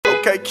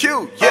Okay,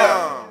 Q,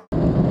 yeah.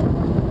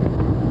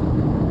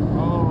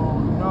 Oh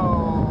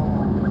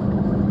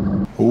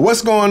no.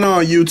 What's going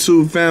on,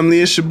 YouTube family?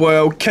 It's your boy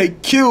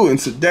OKQ, and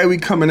today we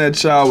coming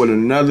at y'all with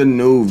another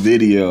new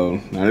video.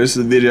 Now this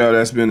is a video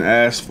that's been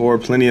asked for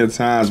plenty of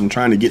times. I'm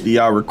trying to get to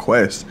y'all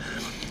requests.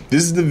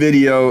 This is the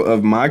video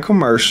of my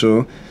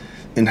commercial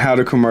and how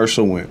the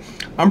commercial went.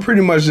 I'm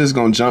pretty much just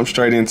gonna jump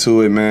straight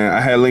into it, man.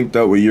 I had linked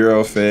up with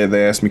Eurofed.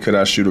 They asked me could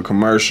I shoot a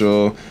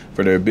commercial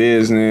for their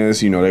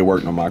business. You know, they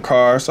worked on my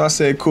car, so I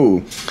said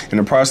cool. In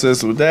the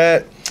process with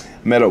that,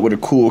 met up with a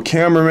cool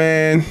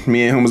cameraman.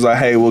 Me and him was like,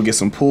 hey, we'll get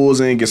some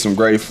pulls in, get some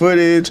great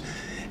footage.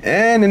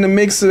 And in the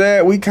mix of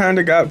that, we kind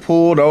of got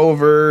pulled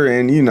over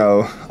and, you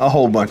know, a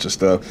whole bunch of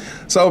stuff.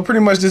 So pretty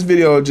much this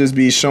video will just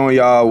be showing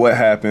y'all what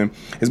happened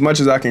as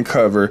much as I can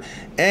cover.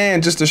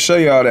 And just to show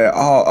y'all that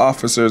all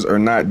officers are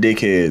not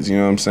dickheads, you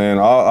know what I'm saying?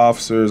 All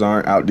officers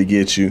aren't out to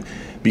get you,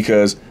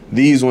 because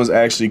these ones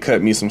actually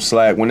cut me some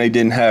slack when they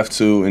didn't have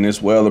to, and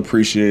it's well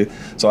appreciated.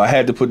 So I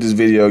had to put this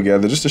video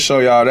together just to show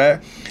y'all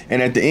that.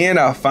 And at the end,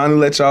 I'll finally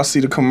let y'all see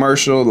the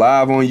commercial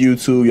live on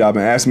YouTube. Y'all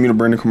been asking me to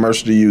bring the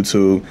commercial to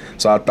YouTube,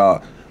 so I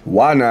thought,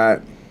 why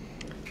not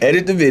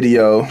edit the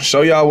video,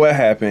 show y'all what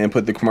happened, and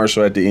put the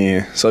commercial at the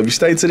end. So if you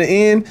stay to the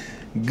end,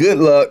 good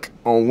luck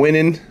on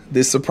winning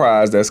this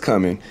surprise that's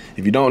coming.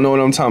 If you don't know what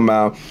I'm talking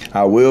about,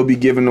 I will be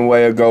giving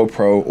away a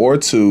GoPro or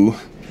two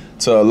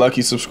to a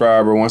lucky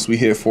subscriber once we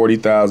hit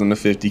 40,000 to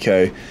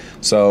 50K.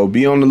 So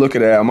be on the look at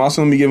that. I'm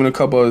also gonna be giving a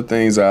couple other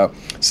things out.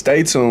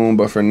 Stay tuned,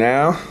 but for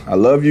now, I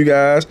love you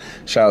guys.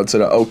 Shout out to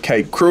the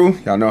OK crew.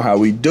 Y'all know how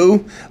we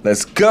do.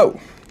 Let's go.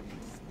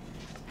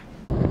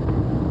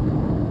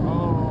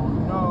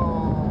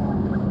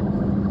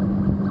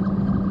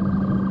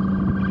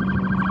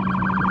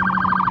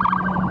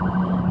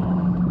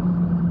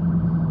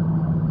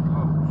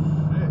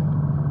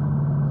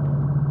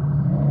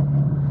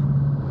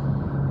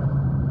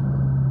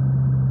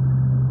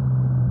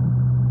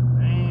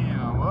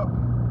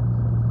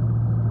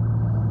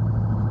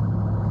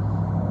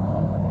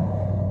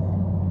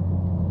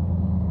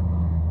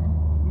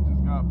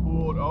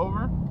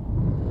 Over.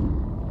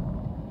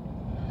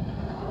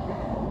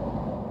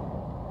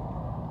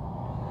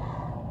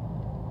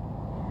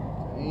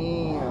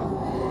 Damn.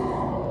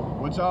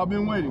 What y'all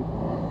been waiting?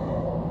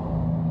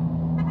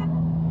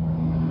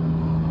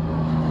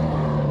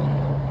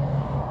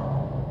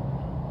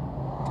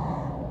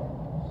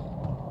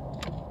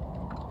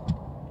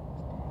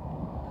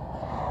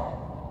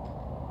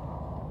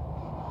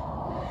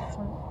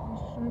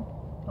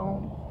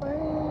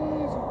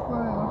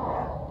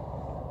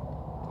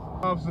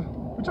 Officer,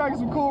 we're trying to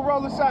get some cool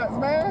roller shots,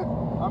 man.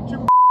 I'm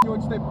Trooper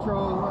Georgia State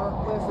Patrol.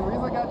 Listen, the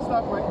reason I got you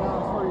stopped right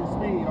now is for your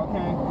speed,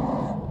 okay?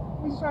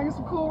 We just trying to get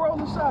some cool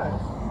roller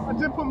shots. I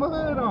just put my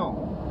hood on.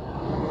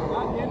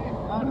 I get it.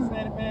 I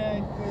understand it,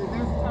 man.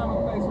 There's a time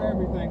and place for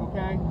everything,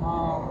 okay?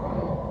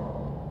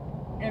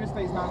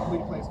 Interstate's not a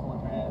complete place for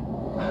it, man.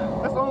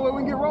 That's the only way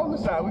we can get roller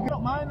shots. We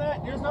don't mind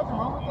that. There's nothing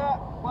wrong with that.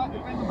 But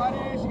the thing about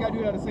it is, you gotta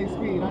do that at a safe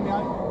speed. I mean,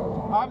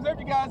 I observed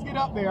you guys get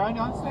up there. I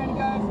understand you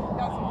guys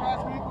got some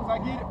fast vehicles. I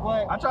get it,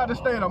 but I tried to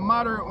stay at a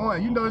moderate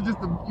one. You know, it's just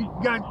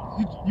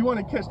you want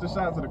to catch the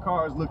shots of the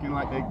cars looking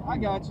like they. I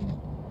got you.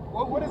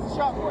 What is the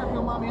shot for? If you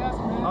don't mind me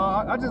asking, man.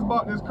 I just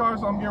bought this car,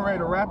 so I'm getting ready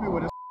to wrap it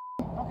with a.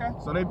 Okay.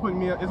 So they put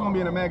me. It's gonna be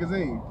in a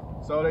magazine.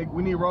 So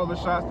we need roller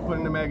shots to put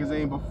in the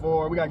magazine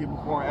before we gotta get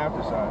before and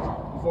after shots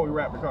before we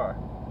wrap the car.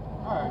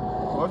 All right.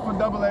 So it's for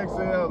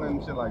XXL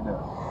and shit like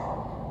that.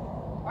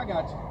 I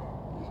got you.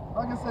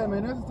 Like I said,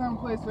 man, there's a time and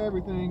place for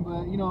everything,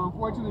 but, you know,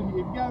 unfortunately,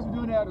 if you guys are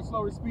doing it at a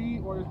slower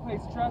speed or at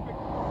pace of traffic,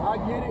 I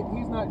get it.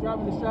 He's not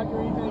driving distracted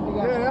or anything. You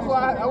guys that's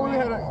why I only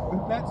had a...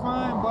 That's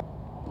fine, but...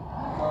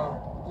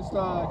 just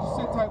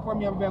sit tight for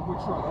me. I'll be back with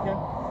truck, okay? All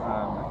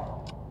right, man.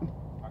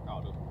 I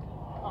called him.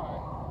 All right.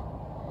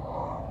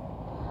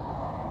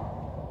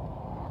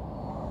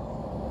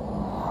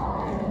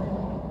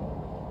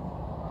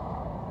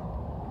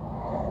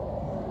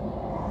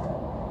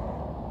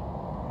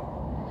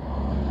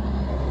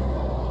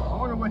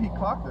 What he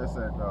clocked us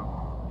at, though.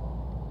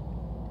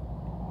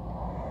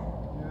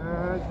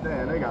 Yeah,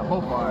 damn, they got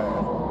both our ass.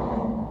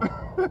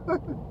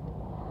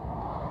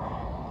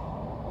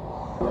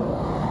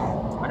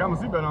 I got my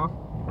seatbelt on.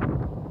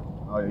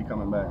 Oh yeah, he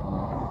coming back.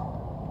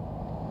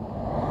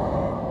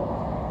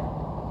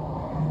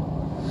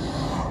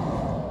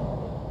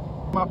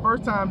 My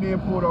first time being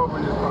pulled over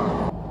in this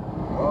car.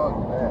 Fuck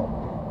that.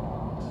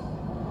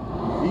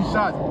 These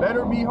shots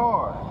better be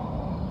hard.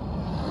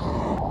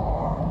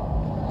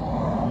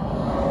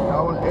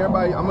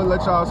 Everybody, I'm gonna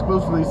let y'all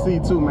exclusively see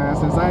too, man.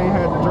 Since I ain't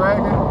had the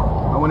Dragon,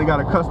 I went and got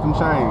a custom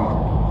chain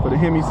for the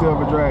Hemi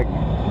Silver Dragon.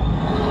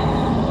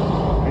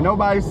 Ain't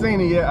nobody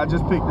seen it yet. I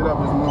just picked it up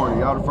this morning.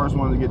 Y'all the first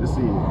ones to get to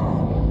see it.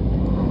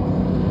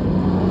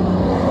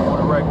 For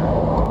the record,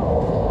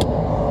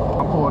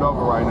 I'm pulled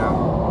over right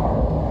now.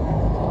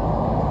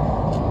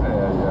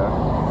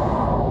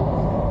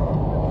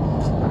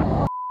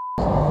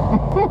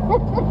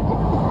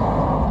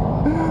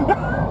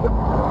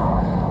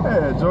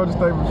 Yeah, Georgia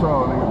State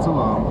Patrol, nigga, too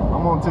long.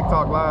 I'm on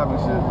TikTok live and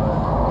shit,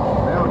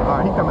 but they don't, all right.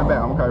 coming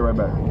back. I'm gonna call you right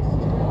back. He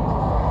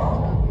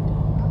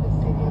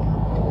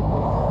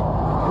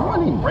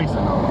wasn't even racing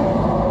though.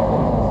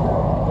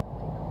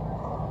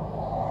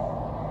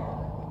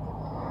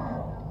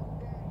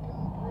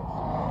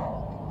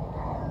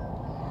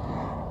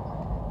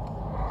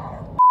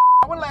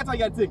 When the last time you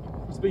got a ticket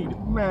for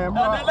speeding? Man,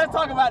 bro. Let's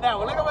talk about that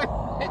one. Look at me.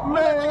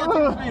 Man,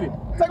 look. Speeding.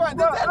 Talk about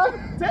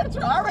tell the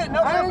truth. I already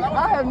know.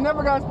 I have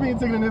never got a speeding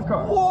ticket in this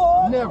car.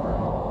 What? Never.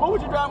 What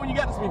would you drive when you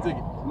got the speeding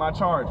ticket? My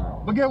Charger.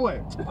 But get what?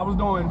 I was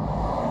doing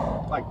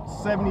like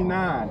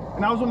 79,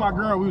 and I was with my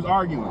girl. We was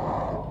arguing.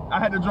 I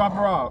had to drop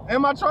her off,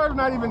 and my Charger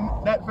not even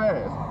that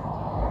fast.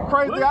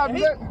 Crazy. They got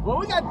you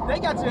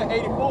at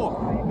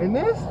 84. In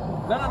this?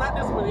 No, not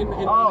this one. In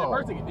the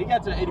first ticket, they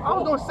got you at 84. I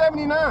was doing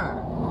 79.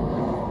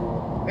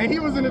 And he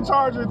was in the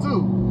Charger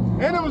too.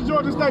 And it was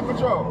Georgia State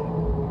Patrol.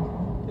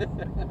 You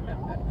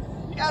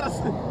gotta,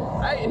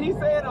 he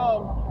said,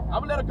 I'm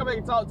gonna let him come back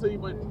and talk to you,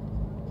 but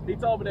he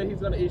told me that he's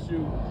gonna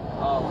issue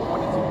 1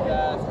 to 2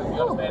 guys because he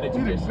understand that you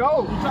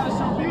try to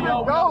shoot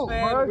video, we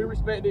understand, we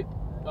respect it.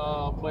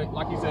 But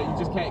like you said, you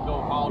just can't go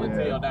haul and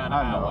tail down the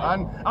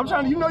highway. I'm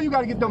trying to, you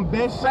gotta get them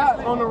best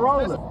shots on the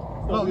roller.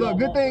 Look,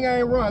 good thing I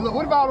ain't run. Look,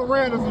 what if I would've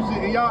ran or some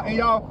shit and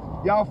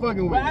y'all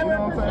fucking with me, you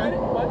know what I'm saying?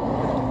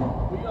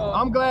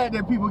 I'm glad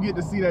that people get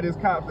to see that it's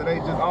cops that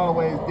ain't just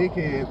always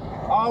dickheads,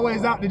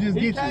 always out to just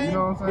get you. You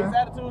know what I'm saying? His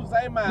attitude's the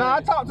same, man.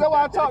 Nah, that's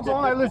why I talk to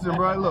him. Like, listen,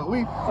 bro, look,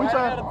 we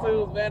try.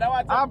 Attitudes, man.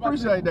 I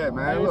appreciate that,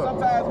 man. Look.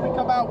 Sometimes we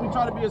come out, we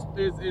try to be as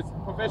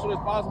professional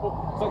as possible.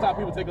 Sometimes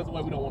people take us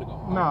away, we don't want to go.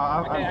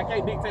 Nah, I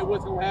can't dictate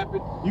what's gonna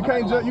happen. You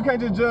can't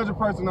just judge a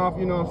person off.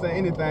 You know what I'm saying?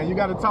 Anything. You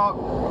got to talk,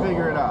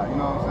 figure it out. You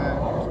know what I'm saying?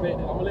 I respect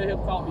it. I'm gonna let him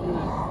talk to you.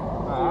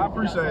 I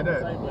appreciate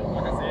that.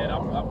 Like I said,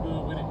 I'm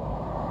good with it.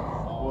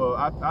 Well,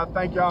 I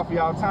thank y'all for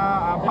y'all time.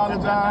 I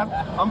apologize.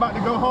 I'm about to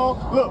go home.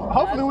 Look,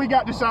 hopefully we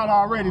got the shot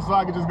already so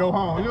I can just go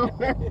home. You know what I'm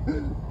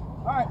saying?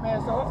 All right,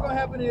 man. So what's going to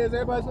happen is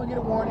everybody's going to get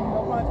a warning.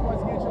 No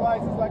consequence to get your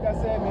license. Like I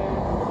said, man,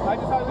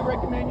 I just highly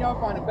recommend y'all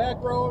find a back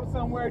road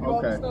somewhere, do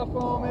all this stuff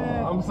on,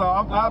 man. I'm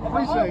sorry. I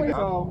appreciate that.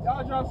 So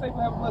y'all drive safe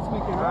and have a blessed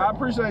weekend. Right? I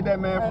appreciate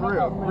that, man, for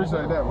real.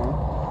 Appreciate that, man.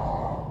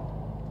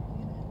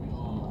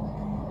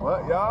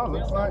 What, y'all?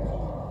 Looks like.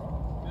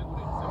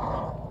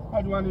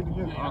 How do I need to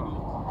get?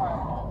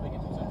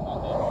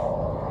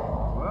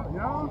 Well,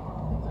 y'all,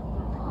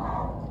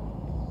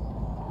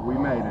 we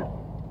made it.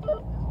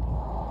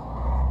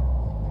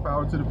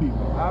 Power to the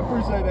people. I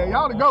appreciate that.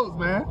 Y'all the goats,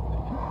 man.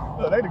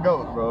 Look, they the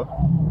goats, bro.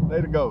 They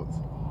the goats.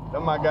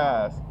 They're my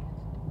guys.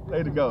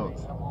 They the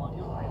goats.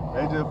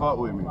 They just fuck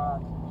with me.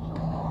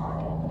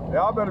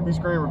 Y'all better be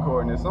screen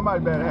recording this. Somebody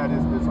better have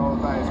this whole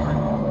thing screen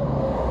recorded.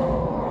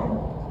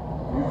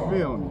 You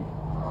feel me?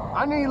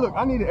 I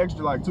need an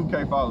extra like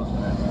 2K followers for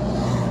that.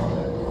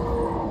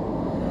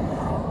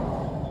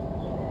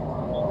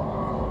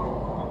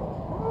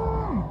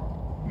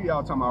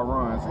 Y'all talking about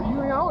runs. So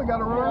you ain't always got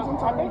to run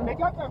sometimes. I think they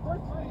got that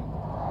first thing.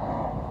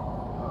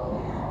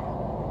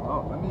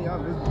 Oh, let me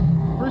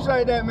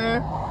appreciate that,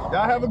 man.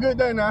 Y'all have a good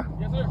day now.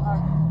 Yes, sir. You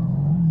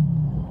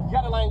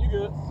got the lane, you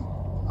good.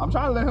 I'm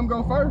trying to let him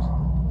go first.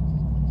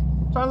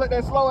 Trying to let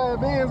that slow ass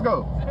Benz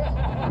go.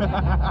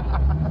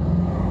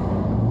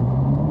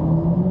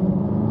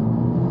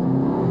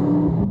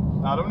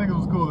 Nah, them niggas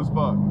was cool as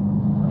fuck.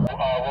 We'll just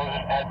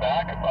head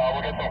back.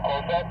 We'll get some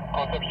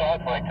close-up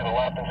shots, like to the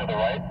left and to the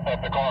right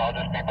of the car. I'll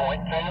just be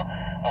pointing to you,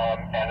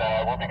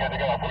 and we'll be good to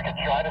go. If we could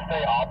try to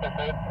stay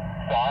opposite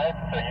sides,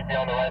 so you'd be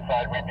on the right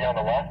side, we'd be on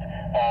the left,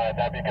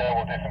 that'd be good.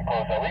 We'll do some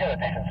close-up. We got a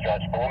decent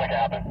stretch, but we'll make it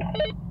happen.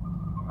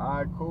 All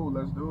right, cool.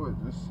 Let's do it.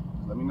 Just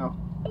let me know.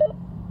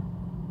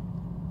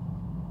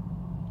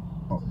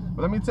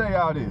 But let me tell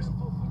y'all this.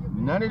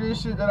 None of this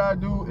shit that I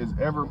do is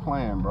ever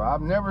planned, bro.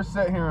 I've never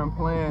sat here and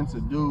planned to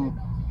do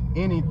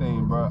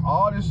anything, bro.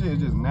 All this shit is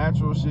just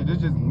natural shit.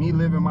 It's just me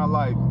living my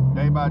life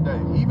day by day.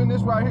 Even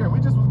this right here, we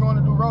just was going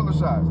to do roller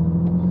shots.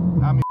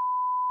 I mean,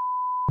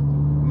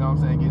 you know what I'm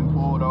saying, getting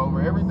pulled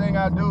over. Everything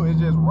I do is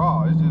just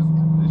raw. It's just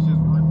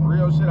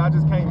real shit. I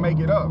just can't make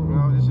it up. You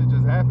know, this shit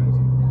just happens.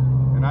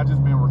 And I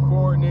just been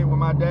recording it with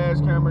my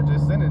dash camera,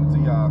 just sending it to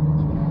y'all.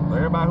 So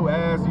everybody who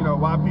asks, you know,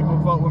 why people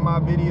fuck with my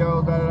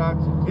videos,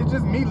 it's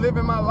just me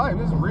living my life.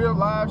 This is real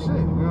live shit. You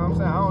know what I'm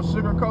saying? I don't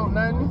sugarcoat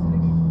nothing.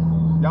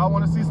 Y'all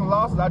want to see some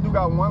losses? I do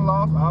got one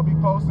loss I'll be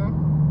posting.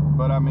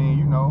 But I mean,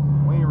 you know,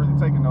 we ain't really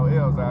taking no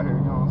L's out here,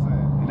 you know what I'm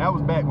saying? And that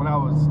was back when I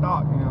was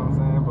stock, you know what I'm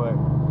saying? But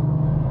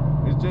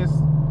it's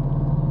just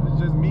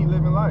me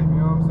living life, you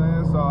know what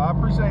I'm saying? So I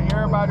appreciate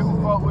everybody who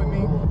fuck with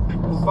me,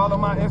 who follow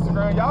my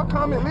Instagram. Y'all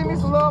comment, leave me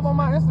some love on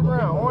my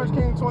Instagram, Orange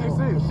King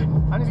 26.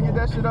 I need to get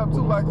that shit up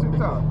too, like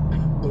TikTok.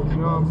 You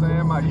know what I'm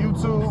saying? My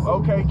YouTube,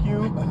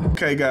 OKQ.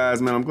 Okay,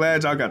 guys, man, I'm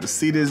glad y'all got to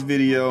see this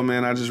video,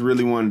 man. I just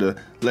really wanted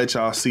to let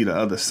y'all see the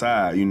other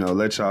side, you know,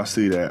 let y'all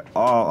see that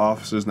all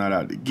officers not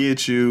out to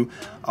get you.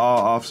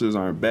 All officers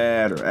aren't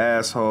bad or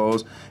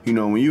assholes. You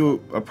know, when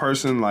you a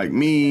person like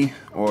me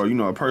or, you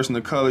know, a person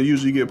of color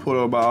usually get pulled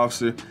over by an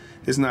officer,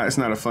 it's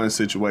not a fun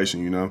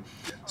situation, you know.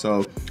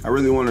 So I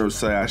really want to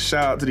say I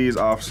shout out to these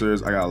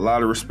officers. I got a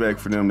lot of respect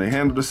for them. They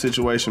handled the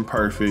situation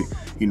perfect.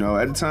 You know,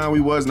 at the time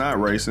we was not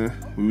racing.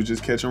 We was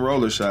just catching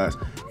roller shots,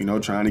 you know,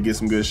 trying to get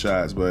some good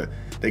shots, but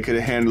they could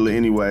have handled it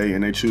anyway,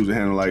 and they choose to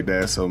handle it like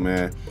that. So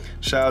man,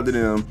 shout out to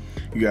them.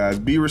 You guys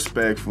be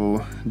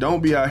respectful.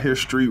 Don't be out here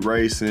street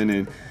racing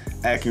and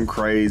acting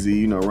crazy,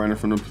 you know, running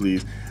from the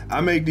police. I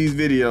make these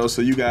videos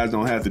so you guys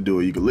don't have to do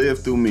it. You can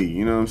live through me,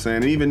 you know what I'm saying?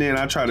 And even then,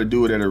 I try to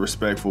do it in a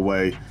respectful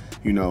way,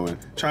 you know, and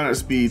try not to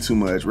speed too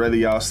much, whether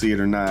y'all see it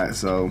or not.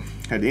 So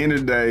at the end of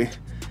the day,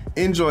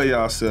 enjoy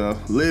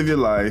yourself, live your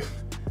life.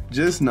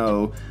 Just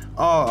know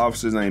all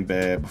officers ain't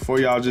bad. Before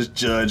y'all just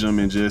judge them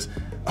and just,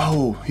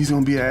 oh, he's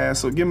gonna be an ass,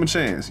 so give him a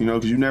chance, you know,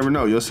 because you never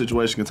know. Your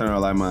situation can turn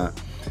out like mine.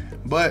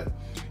 But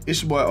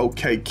it's your boy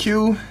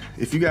OKQ.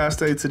 If you guys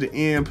stay to the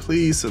end,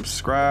 please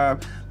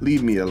subscribe,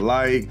 leave me a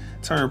like,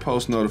 turn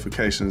post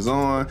notifications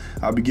on.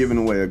 I'll be giving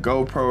away a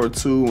GoPro or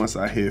two once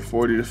I hit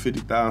 40 to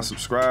 50,000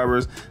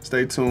 subscribers.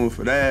 Stay tuned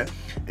for that.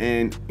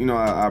 And you know,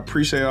 I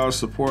appreciate all the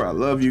support. I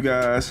love you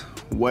guys.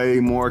 Way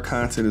more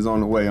content is on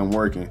the way. I'm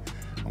working.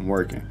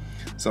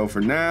 So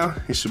for now,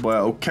 it's your boy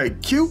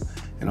OKQ,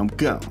 and I'm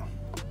gone.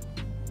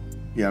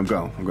 Yeah, I'm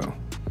gone.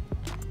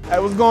 Hey,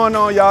 what's going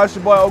on, y'all? It's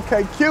your boy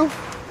OKQ.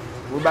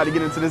 We're about to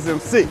get into this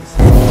M6.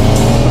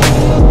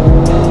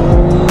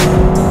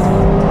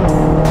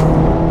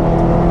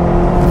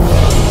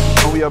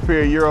 We up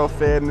here at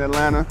Eurofed in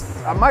Atlanta.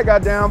 I might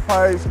got down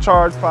pipes,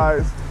 charge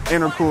pipes,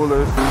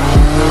 intercoolers.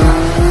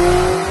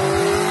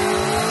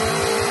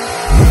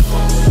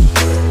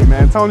 Hey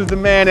man, Tony's the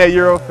man at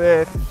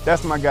Eurofed.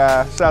 That's my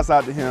guy. Shouts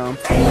out to him.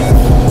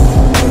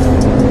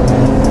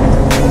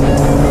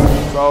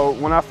 So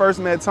when I first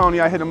met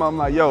Tony, I hit him up. I'm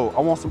like, yo, I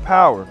want some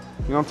power.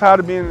 You know, I'm tired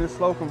of being in this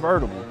slow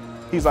convertible.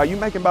 He's like, you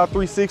making about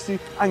 360?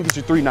 I can get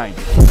you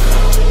 390.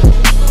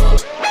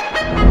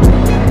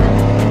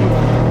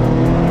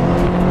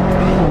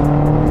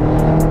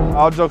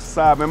 All jokes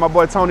aside, man, my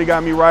boy Tony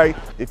got me right.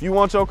 If you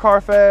want your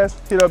car fast,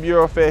 hit up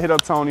Eurofed, hit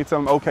up Tony, tell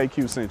him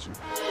OKQ sent you.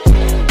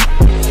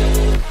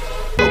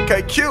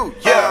 OKQ,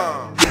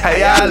 yeah.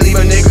 Hey, I leave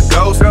a nigga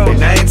ghost,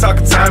 and I ain't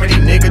talking time, and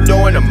these niggas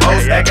doing the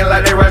most. Acting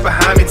like they right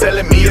behind me,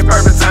 telling me it's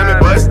perfect timing.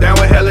 Bust down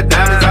with hella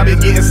diamonds, I been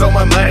getting so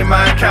much money,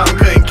 my accountant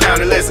couldn't count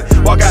it. Listen,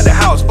 walk out the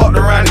house, fucked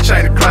around and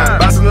chain to climb.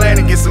 Buy some land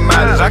and get some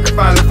mileage, I can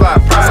finally fly.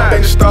 Price up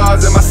in the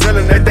stars.